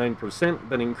 59%,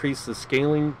 but increase the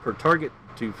scaling per target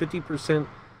to 50%,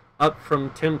 up from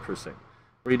 10%.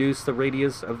 Reduce the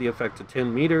radius of the effect to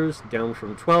 10 meters, down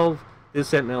from 12. This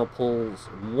set now pulls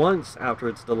once after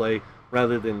its delay,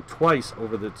 rather than twice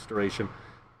over its duration.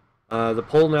 The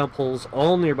pull now pulls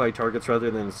all nearby targets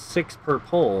rather than 6 per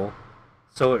pull,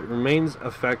 so it remains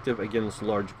effective against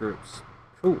large groups.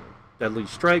 Cool. Deadly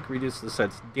Strike. Reduce the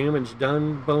set's damage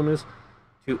done bonus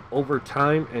to over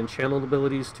time and channeled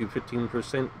abilities to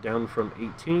 15%, down from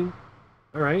 18.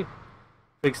 Alright.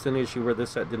 Fixed an issue where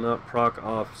this set did not proc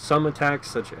off some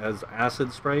attacks, such as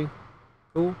Acid Spray.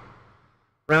 Cool.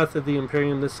 Wrath of the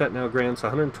Imperium. This set now grants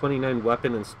 129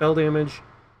 weapon and spell damage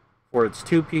for its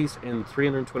 2-piece, and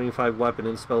 325 weapon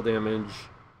and spell damage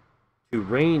to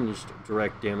ranged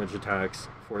direct damage attacks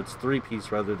for its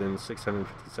 3-piece, rather than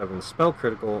 657 spell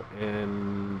critical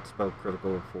and spell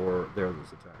critical for their other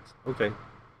attacks. Okay.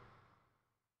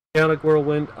 Chaotic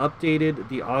Whirlwind updated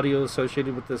the audio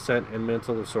associated with this set, and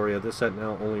Mantle of Soria. This set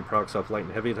now only procs off light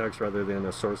and heavy attacks rather than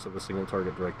a source of a single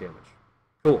target direct damage.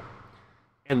 Cool.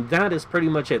 And that is pretty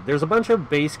much it. There's a bunch of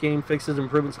base game fixes,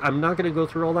 improvements. I'm not going to go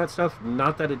through all that stuff.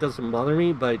 Not that it doesn't bother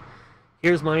me, but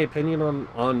here's my opinion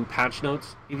on patch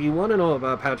notes. If you want to know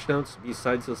about patch notes,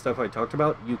 besides the stuff I talked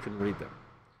about, you can read them.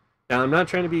 Now, I'm not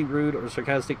trying to be rude or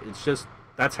sarcastic. It's just,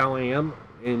 that's how I am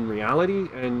in reality,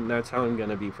 and that's how I'm going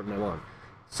to be from now on.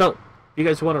 So, if you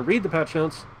guys want to read the patch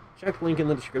notes, check the link in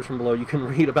the description below. You can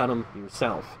read about them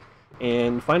yourself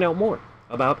and find out more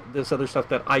about this other stuff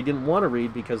that I didn't want to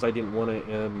read because I didn't want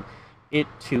it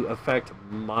to affect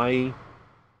my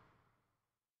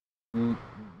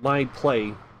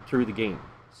play through the game.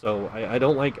 So I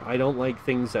don't like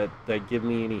things that give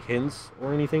me any hints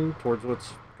or anything towards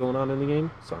what's going on in the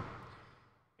game. So,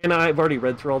 and I've already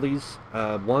read through all these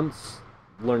once,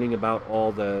 learning about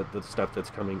all the stuff that's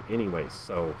coming anyways.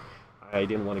 So I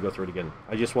didn't want to go through it again.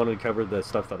 I just wanted to cover the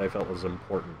stuff that I felt was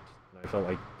important. I felt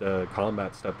like the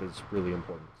combat stuff is really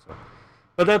important. So,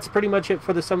 but that's pretty much it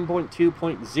for the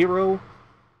 7.2.0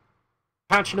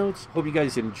 patch notes. Hope you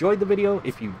guys enjoyed the video.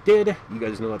 If you did, you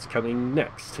guys know what's coming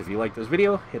next. If you like this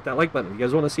video, hit that like button. If you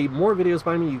guys want to see more videos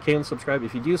by me, you can subscribe.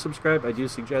 If you do subscribe, I do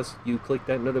suggest you click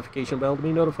that notification bell to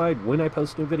be notified when I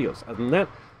post new videos. Other than that,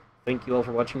 thank you all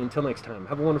for watching. Until next time,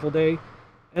 have a wonderful day,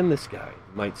 and this guy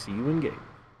might see you in game.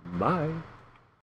 Bye.